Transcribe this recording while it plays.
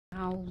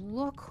Now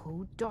look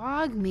who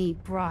dog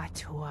meat brought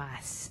to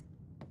us.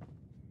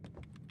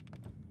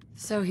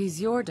 So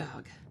he's your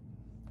dog?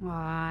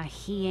 Aw,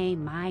 he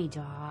ain't my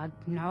dog.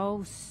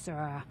 No,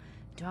 sir.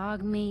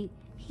 Dog meat,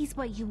 he's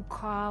what you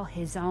call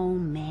his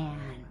own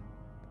man.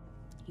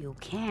 You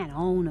can't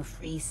own a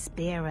free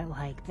spirit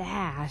like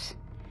that.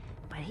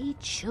 But he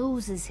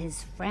chooses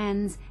his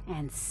friends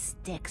and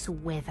sticks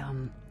with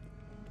them.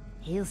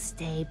 He'll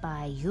stay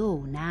by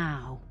you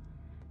now.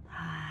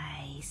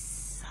 I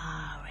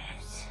saw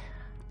it.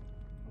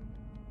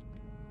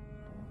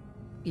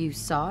 You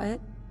saw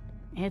it?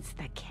 It's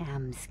the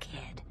chems,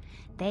 kid.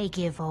 They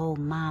give old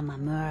Mama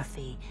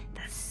Murphy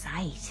the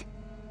sight.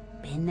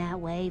 Been that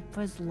way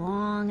for as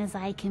long as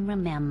I can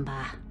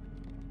remember.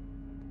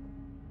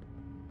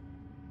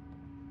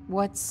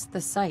 What's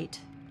the sight?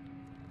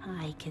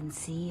 I can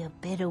see a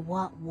bit of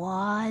what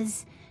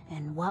was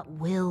and what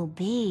will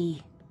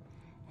be.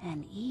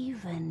 And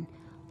even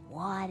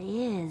what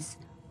is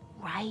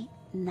right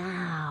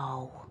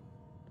now.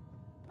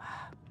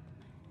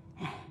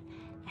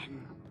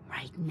 And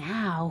right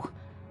now,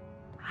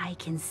 I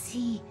can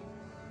see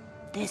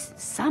there's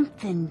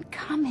something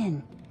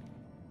coming.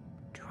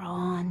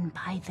 Drawn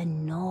by the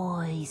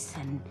noise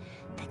and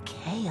the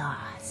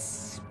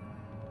chaos.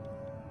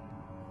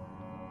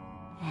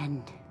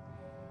 And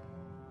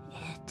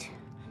it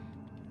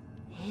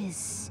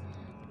is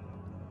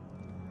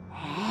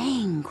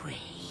angry.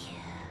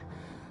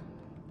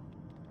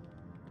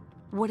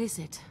 What is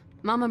it?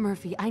 Mama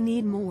Murphy, I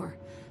need more.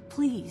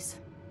 Please.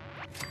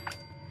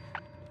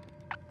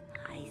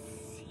 I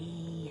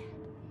see.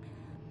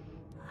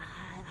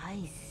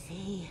 I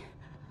see.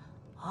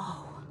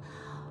 Oh.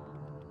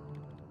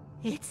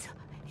 It's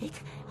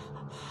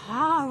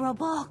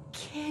horrible,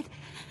 kid.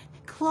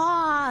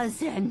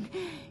 Claws and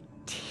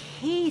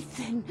teeth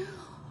and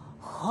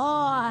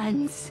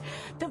horns.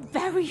 The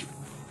very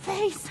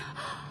face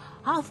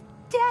of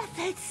death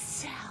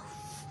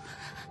itself.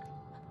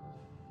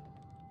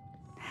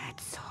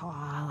 That's all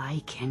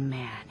I can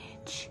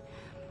manage.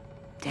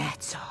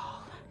 That's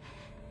all.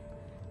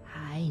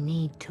 I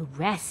need to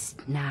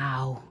rest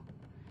now.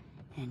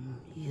 And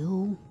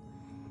you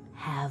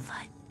have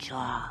a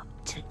job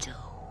to do.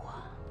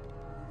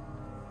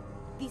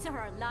 These are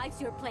our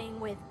lives you're playing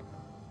with.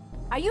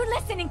 Are you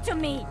listening to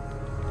me?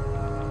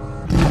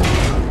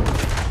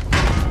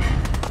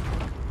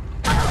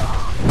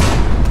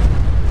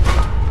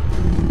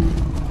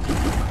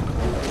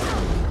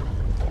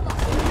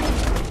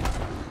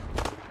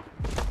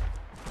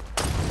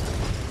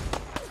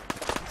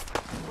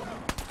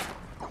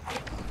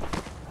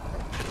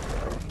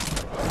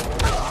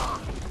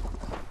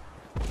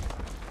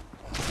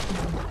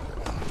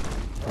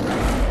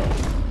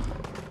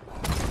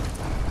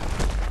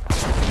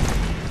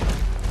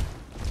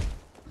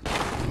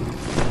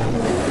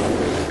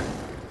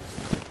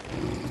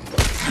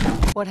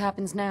 What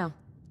happens now?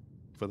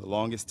 For the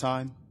longest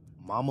time,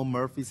 Mama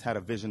Murphy's had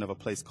a vision of a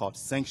place called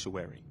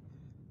Sanctuary.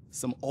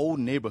 Some old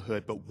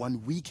neighborhood, but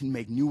one we can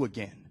make new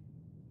again.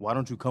 Why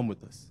don't you come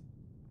with us?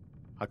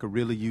 I could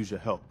really use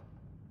your help.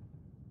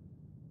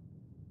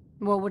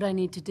 What would I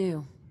need to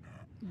do?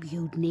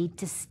 You'd need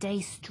to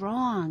stay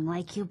strong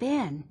like you've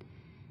been.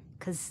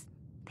 'Cause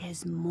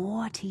there's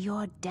more to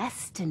your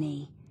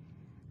destiny.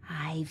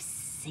 I've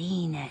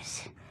seen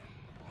it.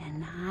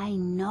 And I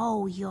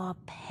know your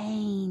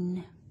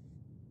pain.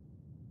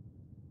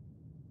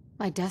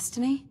 My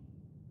destiny?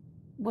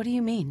 What do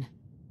you mean?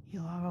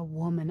 You're a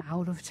woman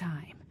out of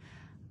time,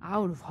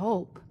 out of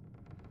hope.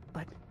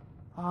 But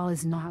all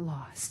is not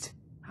lost.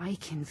 I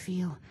can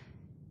feel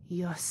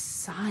your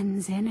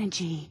son's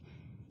energy.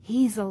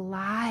 He's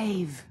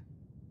alive.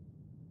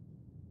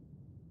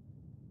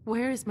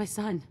 Where is my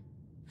son?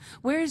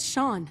 Where is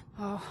Sean?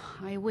 Oh,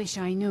 I wish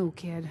I knew,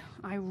 kid.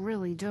 I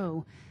really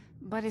do.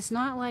 But it's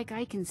not like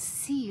I can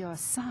see your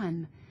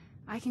son.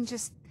 I can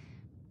just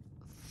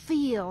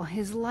feel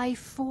his life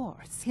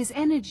force, his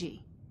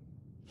energy.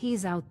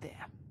 He's out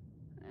there.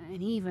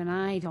 And even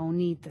I don't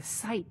need the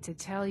sight to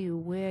tell you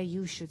where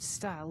you should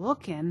start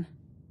looking.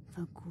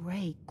 The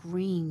great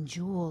green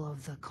jewel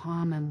of the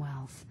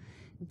Commonwealth.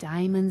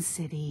 Diamond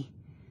City.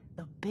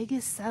 The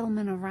biggest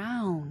settlement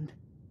around.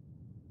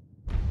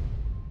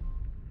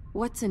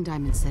 What's in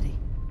Diamond City?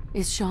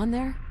 Is Sean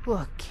there?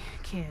 Look,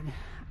 kid,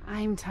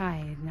 I'm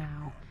tired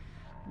now.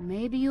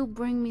 Maybe you'll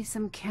bring me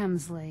some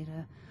chems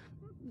later.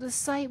 The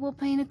sight will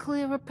paint a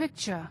clearer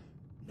picture.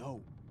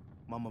 No.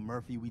 Mama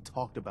Murphy, we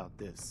talked about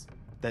this.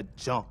 That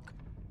junk.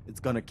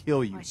 It's gonna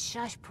kill you. Oh,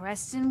 shush,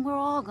 Preston. We're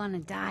all gonna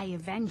die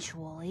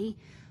eventually.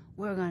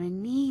 We're gonna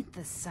need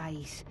the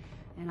sight.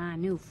 And our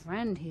new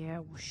friend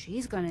here, well,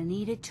 she's gonna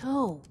need it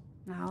too.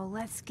 Now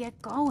let's get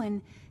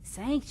going.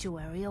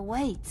 Sanctuary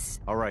awaits.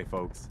 All right,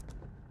 folks.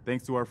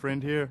 Thanks to our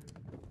friend here,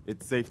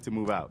 it's safe to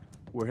move out.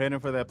 We're heading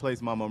for that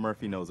place Mama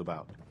Murphy knows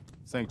about.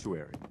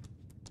 Sanctuary.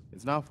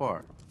 It's not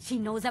far. She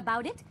knows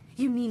about it?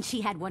 You mean she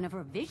had one of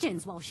her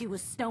visions while she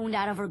was stoned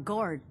out of her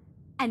gourd?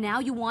 And now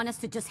you want us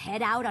to just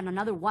head out on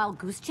another wild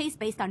goose chase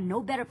based on no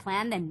better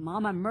plan than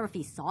Mama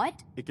Murphy saw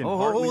it? It can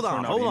hardly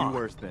turn out any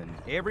worse than...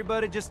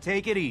 Everybody just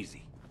take it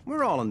easy.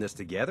 We're all in this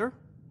together,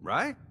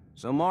 right?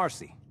 So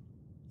Marcy,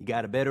 you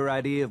got a better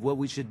idea of what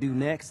we should do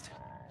next?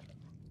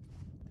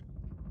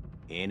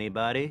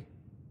 Anybody?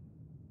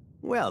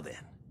 Well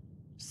then,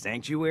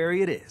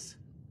 Sanctuary it is.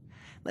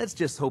 Let's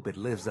just hope it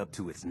lives up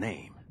to its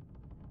name.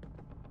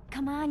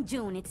 Come on,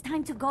 June, it's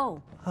time to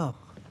go. Oh,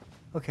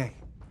 okay.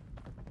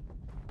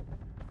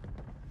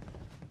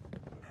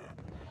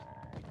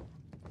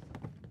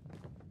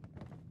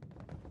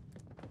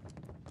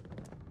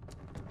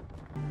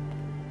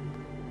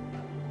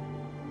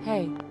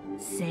 Hey,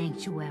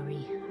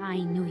 Sanctuary. I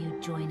knew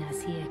you'd join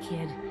us here,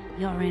 kid.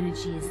 Your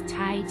energy is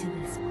tied to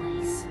this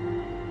place.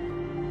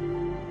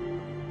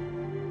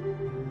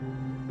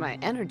 my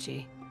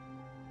energy?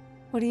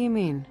 What do you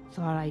mean?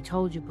 Thought I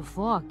told you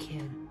before,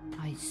 kid.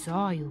 I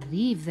saw you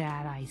leave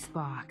that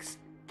icebox.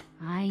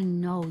 I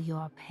know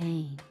your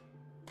pain.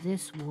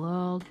 This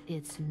world,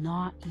 it's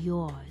not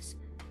yours.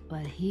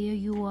 But here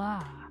you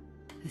are.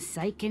 The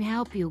site can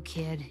help you,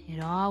 kid.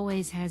 It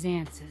always has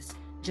answers.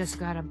 Just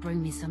gotta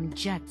bring me some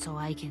jet so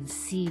I can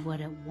see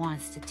what it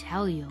wants to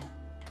tell you.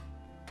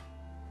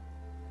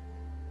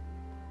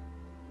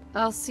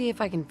 I'll see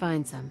if I can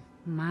find some.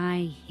 My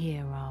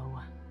hero.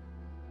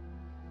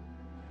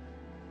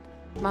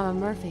 Mama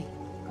Murphy.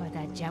 Got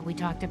that jet we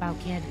talked about,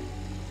 kid?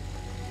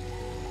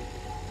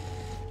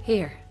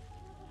 Here.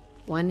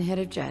 One hit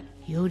of jet.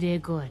 You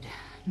did good.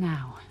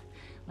 Now,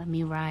 let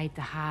me ride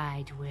the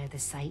high to where the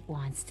site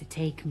wants to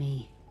take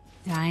me.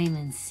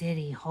 Diamond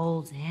City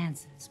holds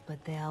answers,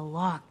 but they're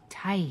locked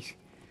tight.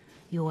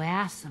 You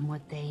ask them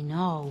what they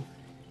know,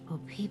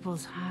 but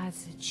people's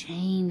hearts are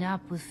chained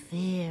up with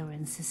fear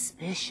and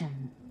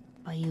suspicion.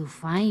 But you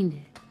find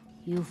it.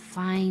 You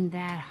find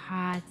that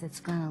heart that's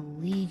gonna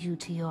lead you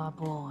to your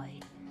boy.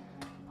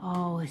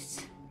 Oh,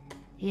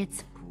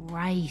 it's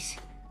bright.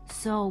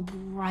 So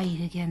bright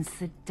against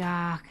the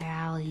dark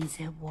alleys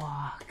it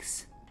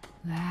walks.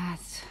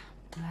 That's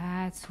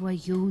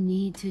what you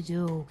need to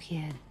do,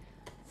 kid.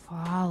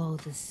 Follow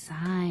the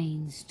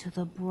signs to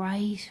the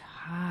bright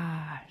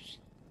heart.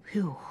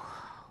 Phew.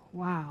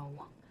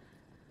 Wow.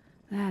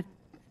 That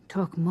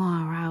took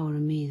more out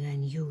of me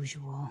than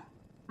usual.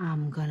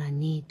 I'm gonna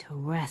need to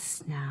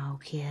rest now,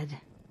 kid.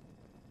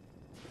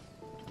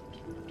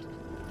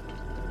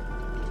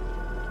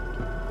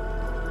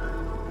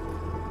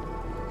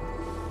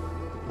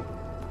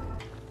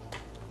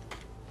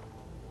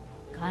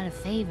 Got a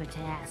favor to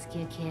ask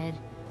you, kid.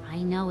 I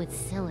know it's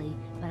silly,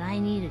 but I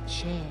need a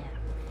chair.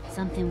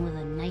 Something with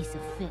a nicer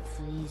fit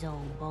for these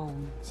old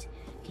bones.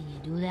 Can you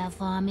do that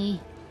for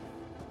me?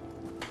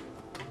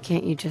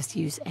 Can't you just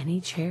use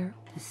any chair?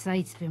 The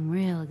site's been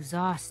real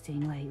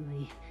exhausting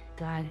lately.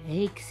 Got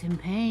aches and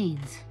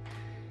pains,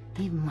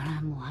 even when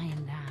I'm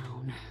lying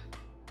down.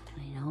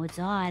 I know it's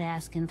odd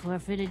asking for a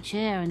fitted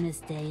chair in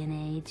this day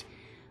and age,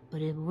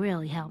 but it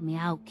really helped me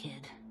out,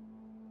 kid.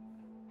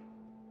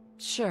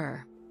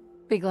 Sure.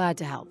 Be glad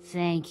to help.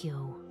 Thank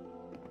you.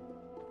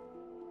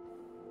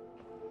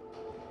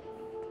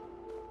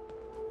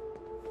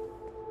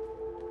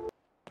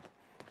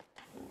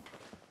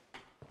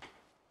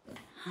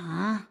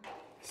 Huh?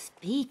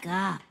 Speak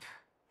up.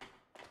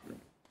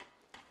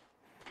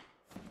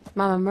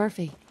 Mama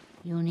Murphy.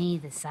 You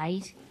need the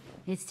site?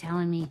 It's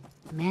telling me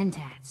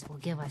Mentats will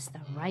give us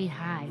the right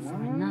high for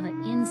another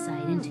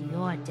insight into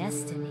your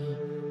destiny.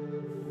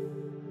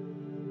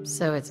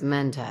 So it's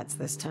Mentats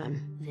this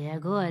time. They're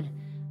good.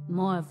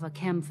 More of a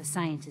chem for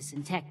scientists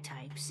and tech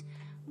types.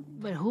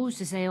 But who's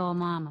to say old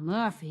Mama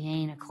Murphy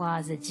ain't a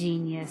closet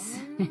genius?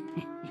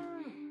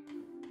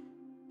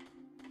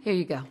 Here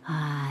you go.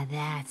 Ah,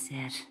 that's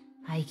it.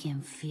 I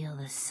can feel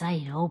the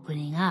site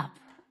opening up.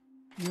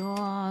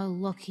 You're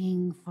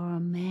looking for a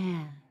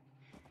man.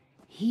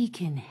 He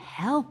can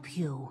help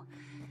you.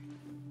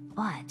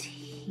 But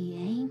he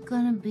ain't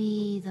gonna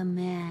be the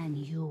man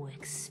you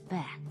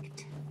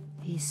expect.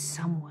 He's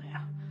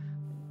somewhere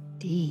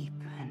deep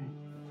and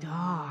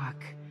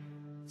dark,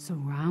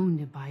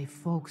 surrounded by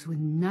folks with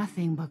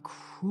nothing but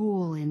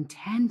cruel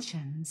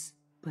intentions.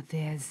 But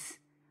there's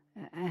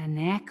an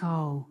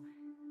echo.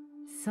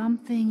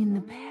 Something in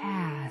the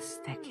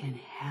past that can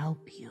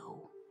help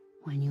you.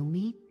 When you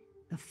meet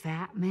the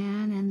fat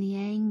man and the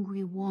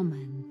angry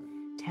woman,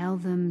 tell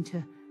them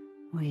to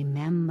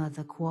remember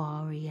the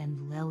quarry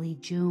and Lily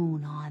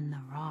June on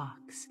the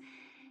rocks,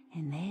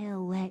 and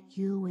they'll let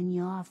you and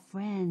your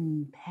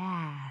friend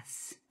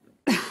pass.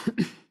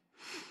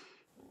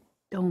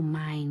 Don't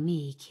mind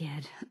me,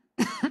 kid.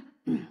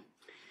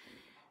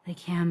 The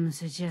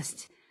chems are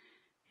just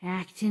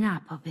acting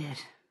up a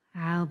bit.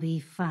 I'll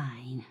be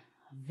fine.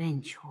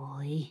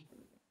 Eventually.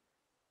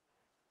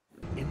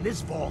 In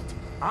this vault,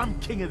 I'm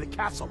king of the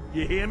castle,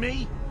 you hear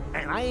me?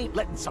 And I ain't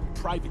letting some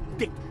private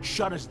dick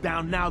shut us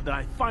down now that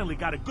I finally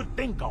got a good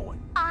thing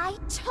going. I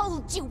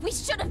told you we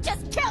should have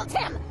just killed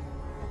him!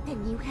 But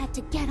then you had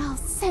to get all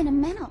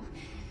sentimental.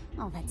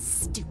 All that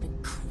stupid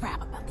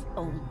crap about the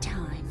old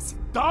times.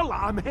 Darla,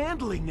 I'm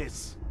handling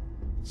this.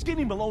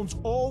 Skinny Malone's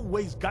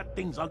always got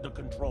things under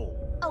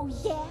control. Oh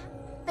yeah?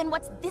 Then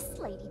what's this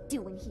lady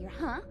doing here,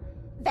 huh?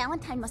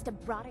 Valentine must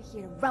have brought her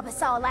here to rub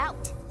us all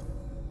out.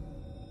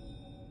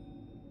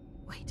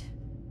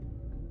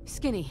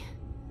 Skinny.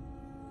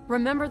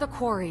 Remember the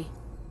quarry.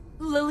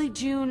 Lily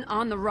June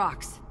on the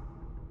rocks.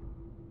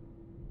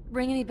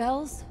 Ring any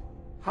bells?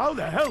 How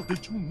the hell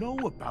did you know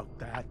about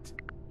that?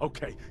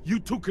 Okay, you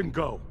two can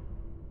go.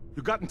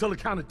 You got until the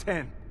count of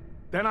 10.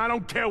 Then I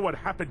don't care what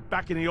happened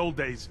back in the old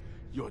days.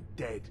 You're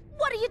dead.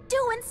 What are you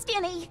doing,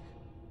 Skinny?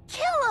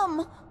 Kill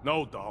him!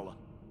 No, Darla.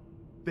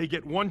 They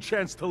get one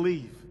chance to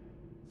leave.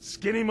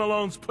 Skinny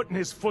Malone's putting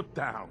his foot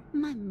down.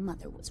 My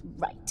mother was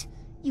right.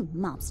 You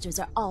mobsters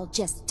are all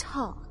just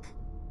talk.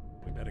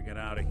 We better get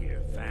out of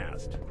here,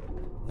 fast.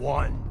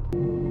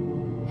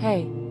 One.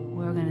 Hey,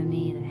 We're gonna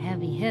need a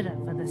heavy hitter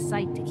for the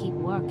site to keep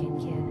working,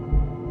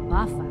 kid.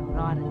 Buffout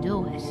ought to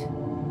do it.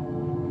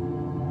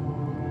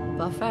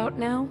 Buffout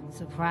now?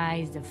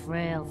 Surprised a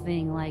frail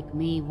thing like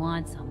me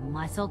wants a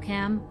muscle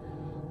chem?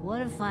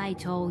 What if I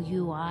told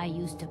you I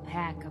used to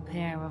pack a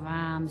pair of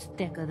arms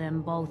thicker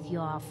than both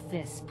your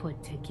fists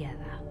put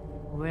together?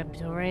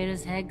 Ripped a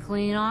raider's head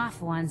clean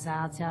off once,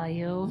 I'll tell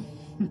you.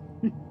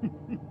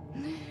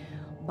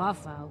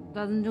 Buffout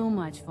doesn't do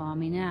much for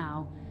me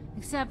now,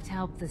 except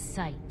help the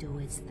site do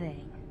its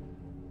thing.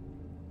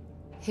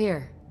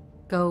 Here,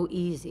 go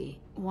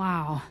easy.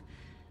 Wow,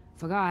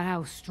 forgot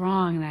how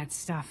strong that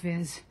stuff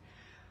is.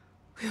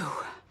 Whew.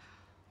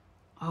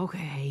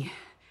 Okay,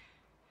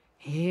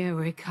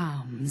 here it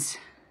comes.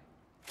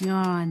 You're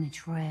on the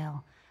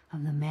trail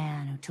of the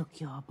man who took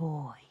your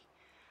boy.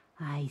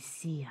 I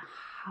see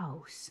a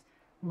house,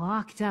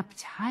 locked up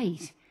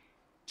tight,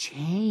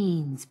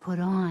 chains put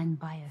on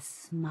by a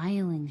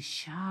smiling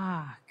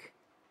shark.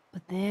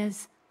 But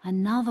there's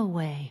another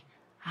way.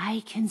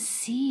 I can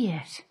see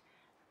it.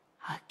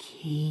 A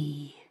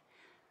key.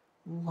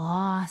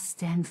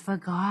 Lost and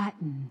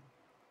forgotten.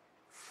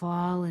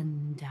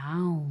 Fallen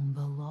down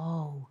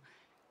below.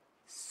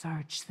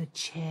 Search the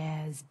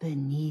chairs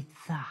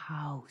beneath the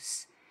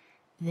house.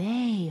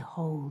 They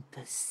hold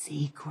the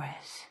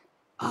secret.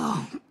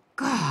 Oh,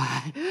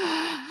 God.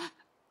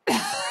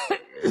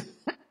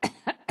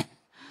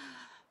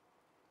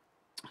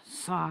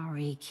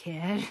 Sorry,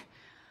 kid.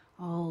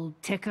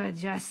 Old Ticker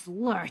just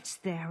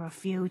lurched there a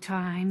few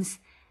times.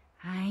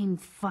 I'm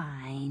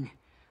fine,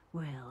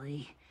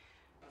 really.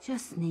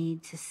 Just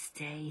need to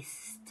stay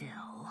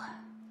still.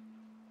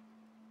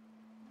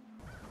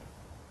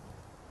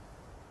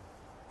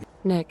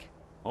 Nick.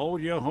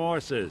 Hold your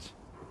horses.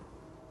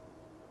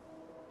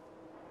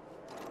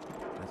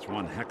 That's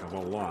one heck of a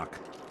lock.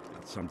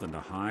 Got something to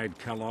hide,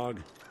 Kellogg?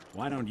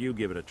 Why don't you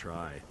give it a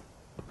try?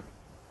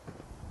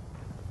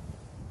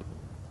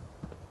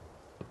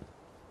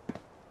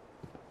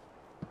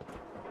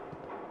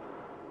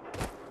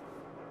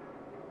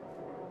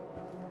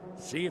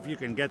 See if you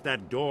can get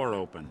that door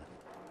open.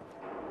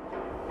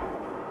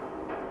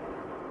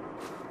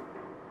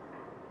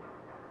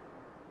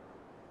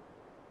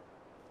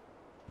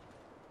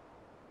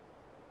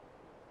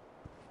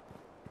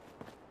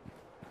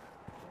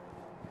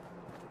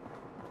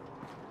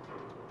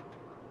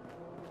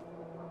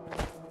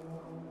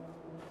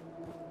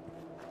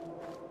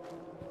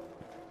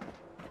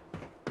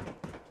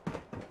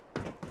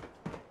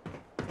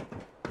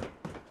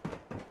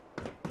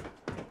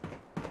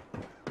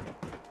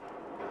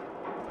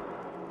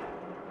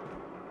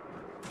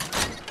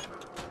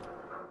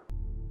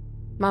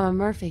 Mama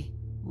Murphy.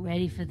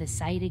 Ready for the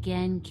sight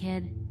again,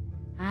 kid?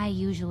 I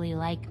usually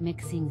like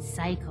mixing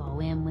Psycho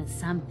in with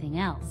something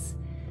else,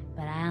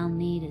 but I'll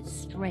need it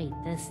straight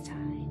this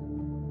time.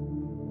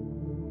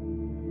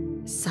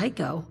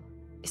 Psycho?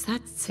 Is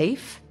that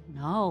safe?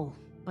 No,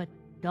 but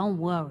don't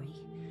worry.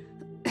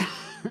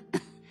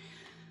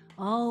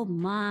 Old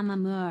Mama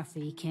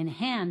Murphy can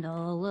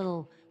handle a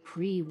little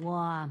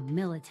pre-war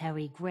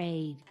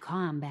military-grade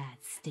combat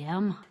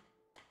stim.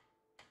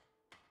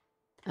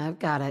 I've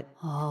got it.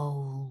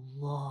 Oh,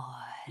 Lord.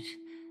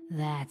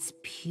 That's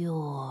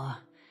pure.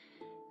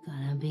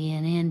 Gonna be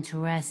an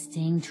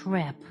interesting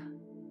trip.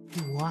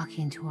 You walk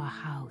into a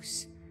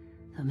house.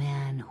 The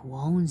man who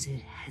owns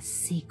it has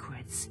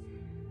secrets.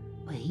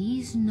 But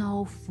he's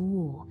no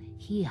fool.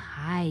 He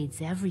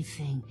hides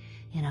everything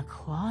in a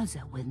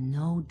closet with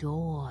no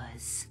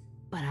doors.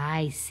 But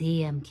I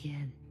see him,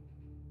 kid.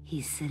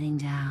 He's sitting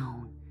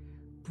down.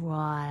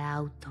 Brought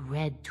out the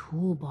red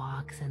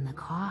toolbox and the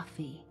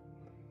coffee.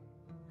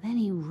 Then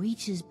he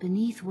reaches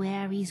beneath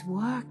where he's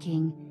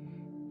working,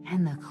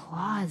 and the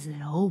closet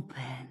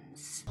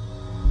opens.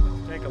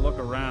 Let's take a look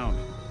around.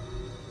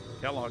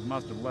 Kellogg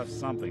must have left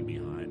something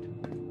behind.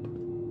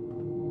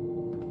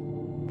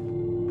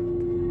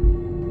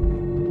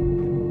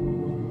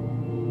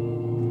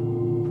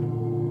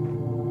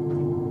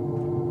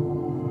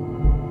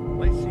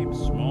 Place seems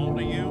small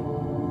to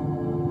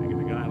you? Think of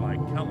a guy like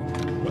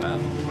Kellogg. Well,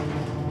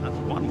 that's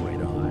one way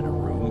to hide a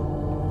room.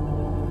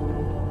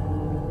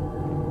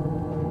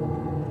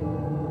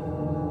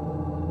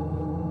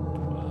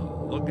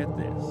 Look at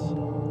this.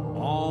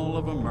 All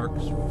of a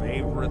Merc's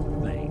favorite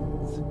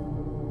things.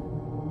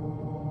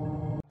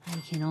 I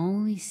can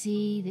only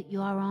see that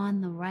you're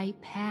on the right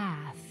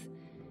path.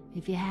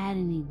 If you had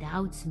any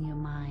doubts in your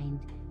mind,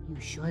 you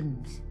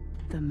shouldn't.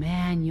 The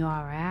man you're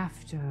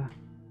after,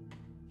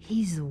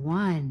 He's the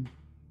one.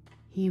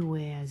 He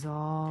wears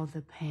all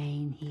the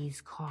pain he's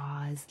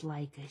caused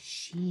like a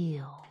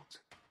shield.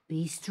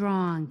 Be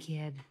strong,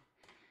 kid.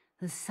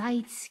 The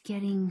sight's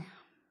getting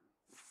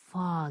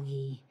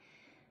foggy,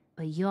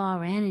 but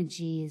your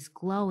energy is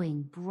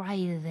glowing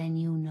brighter than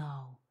you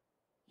know.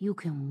 You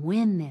can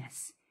win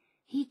this.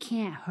 He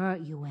can't hurt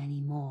you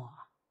anymore.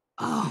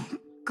 Oh,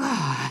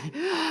 God.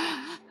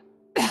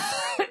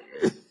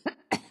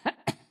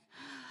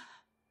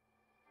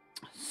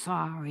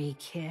 Sorry,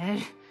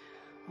 kid.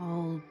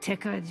 Old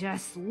Ticker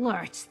just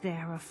lurched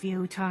there a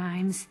few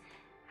times.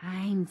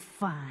 I'm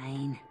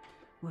fine,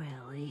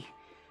 really.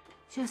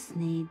 Just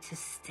need to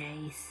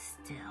stay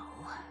still.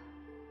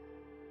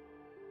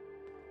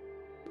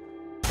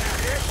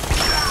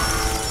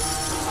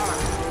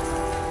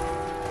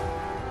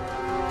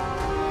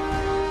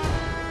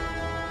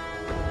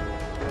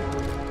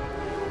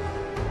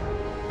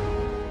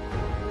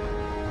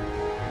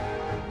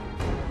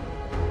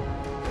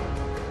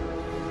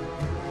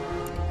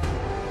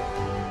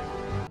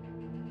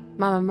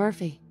 Mama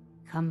Murphy.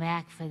 Come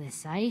back for the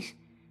site?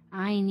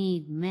 I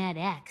need Med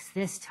X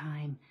this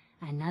time.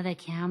 Another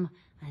cam,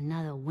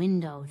 another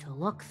window to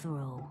look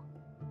through.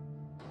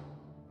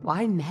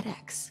 Why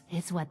Med-X?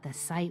 It's what the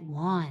site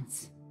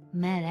wants.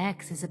 Med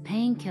X is a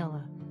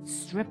painkiller.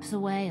 Strips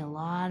away a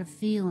lot of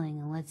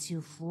feeling and lets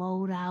you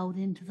float out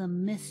into the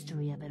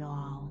mystery of it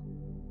all.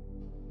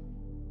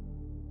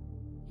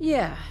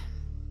 Yeah.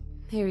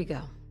 Here we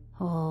go.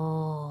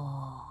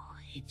 Oh,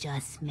 it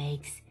just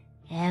makes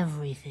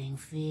everything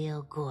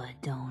feel good,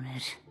 don't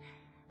it?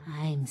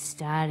 I'm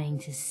starting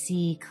to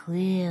see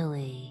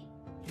clearly.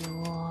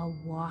 You're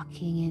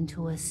walking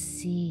into a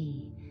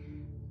sea,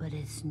 but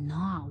it's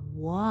not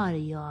water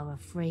you're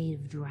afraid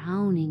of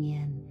drowning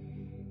in.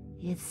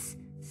 It's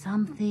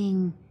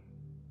something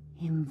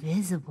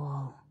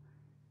invisible,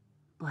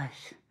 but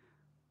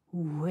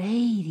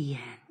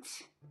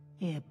radiant.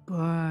 It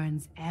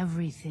burns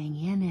everything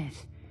in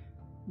it,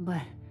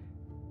 but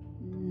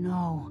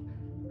no,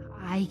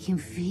 I can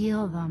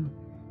feel them.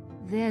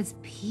 There's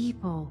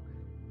people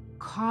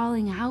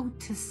calling out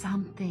to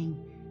something,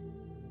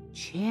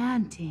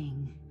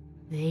 chanting.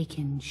 They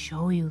can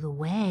show you the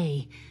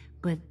way,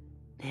 but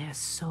they're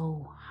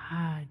so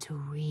hard to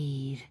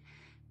read.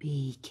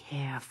 Be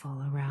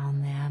careful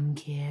around them,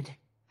 kid.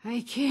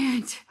 I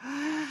can't.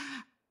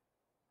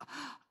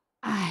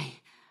 I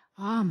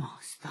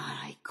almost thought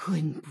I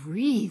couldn't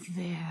breathe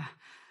there.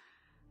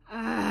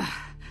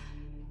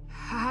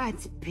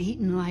 Heart's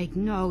beating like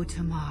no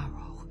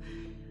tomorrow.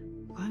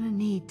 Gonna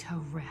need to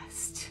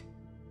rest.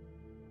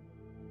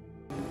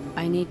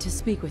 I need to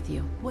speak with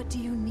you. What do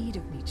you need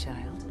of me,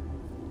 child?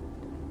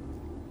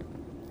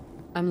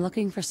 I'm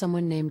looking for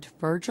someone named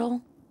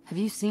Virgil. Have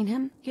you seen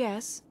him?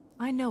 Yes,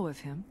 I know of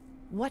him.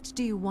 What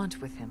do you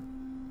want with him?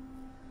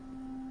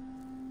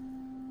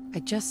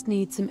 I just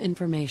need some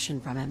information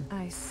from him.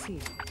 I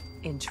see.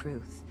 In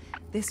truth,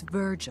 this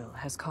Virgil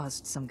has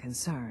caused some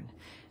concern.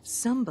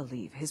 Some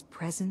believe his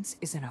presence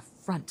is an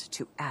affront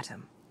to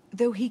Atom.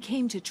 Though he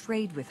came to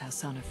trade with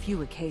us on a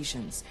few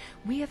occasions,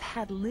 we have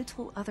had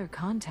little other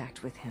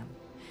contact with him.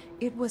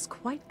 It was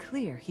quite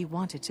clear he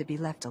wanted to be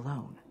left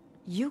alone.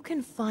 You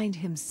can find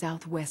him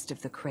southwest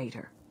of the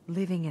crater,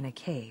 living in a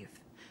cave.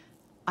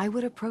 I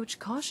would approach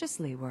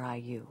cautiously were I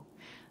you.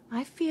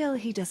 I feel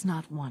he does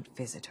not want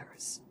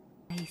visitors.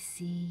 I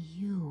see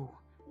you,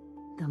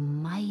 the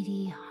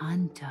mighty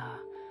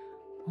hunter.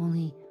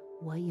 Only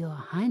what you're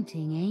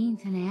hunting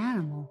ain't an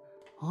animal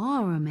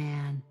or a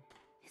man.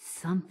 It's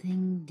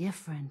something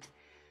different.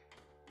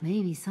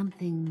 Maybe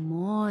something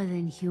more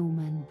than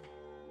human.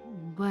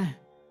 But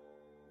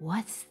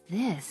what's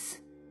this?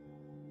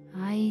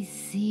 I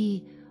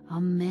see a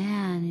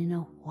man in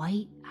a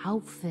white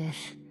outfit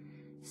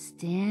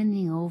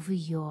standing over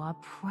your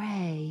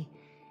prey,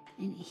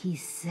 and he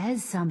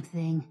says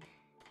something.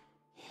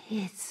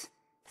 It's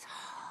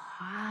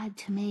hard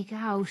to make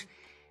out,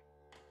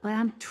 but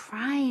I'm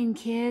trying,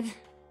 kid.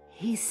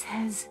 He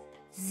says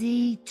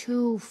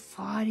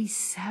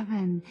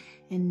Z247,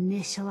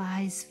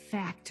 initialize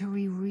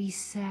factory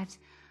reset,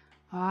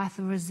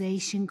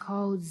 authorization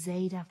code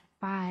Zeta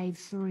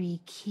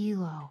 53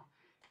 Kilo.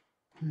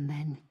 And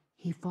then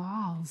he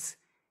falls,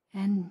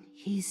 and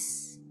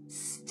he's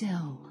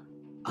still.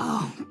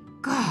 Oh,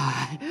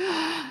 God.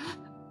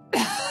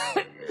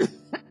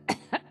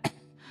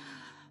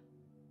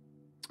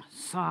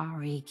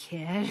 Sorry,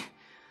 kid.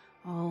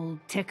 Old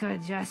Ticker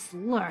just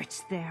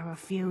lurched there a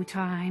few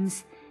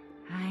times.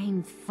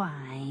 I'm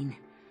fine,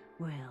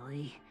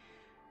 really.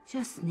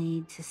 Just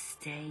need to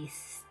stay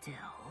still.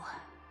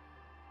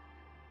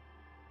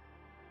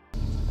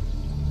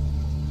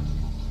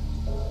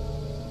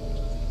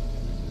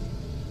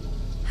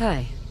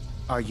 Hi.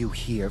 Are you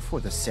here for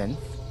the synth?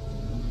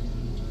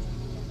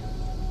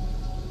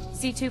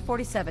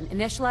 C247,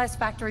 initialize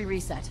factory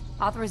reset.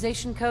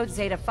 Authorization code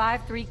Zeta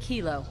 53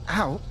 Kilo.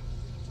 How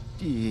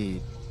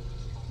did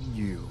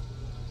you?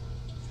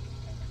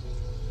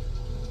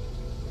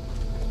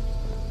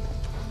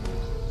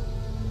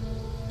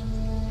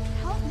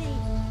 Help me!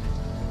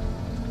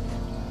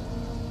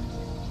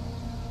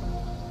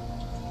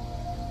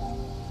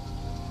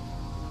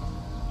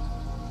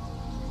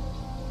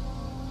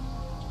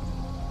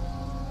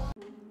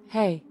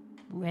 Hey.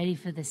 Ready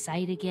for the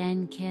sight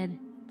again, kid?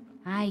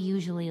 I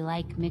usually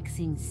like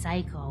mixing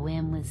Psycho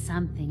in with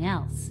something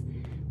else,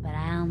 but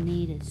I'll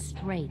need it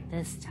straight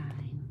this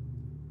time.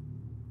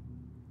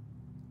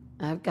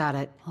 I've got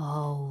it.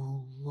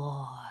 Oh,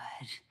 Lord.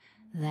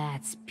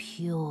 That's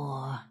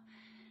pure.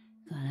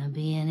 Gonna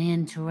be an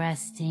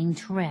interesting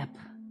trip.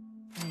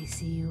 I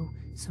see you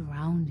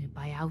surrounded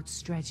by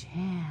outstretched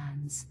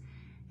hands.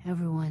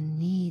 Everyone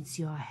needs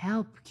your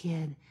help,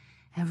 kid.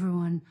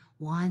 Everyone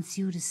wants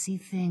you to see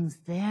things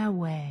their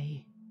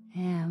way.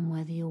 And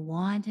whether you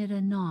want it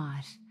or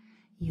not,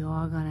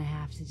 you're gonna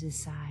have to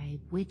decide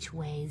which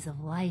ways of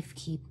life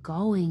keep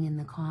going in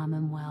the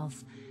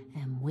Commonwealth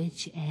and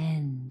which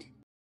end.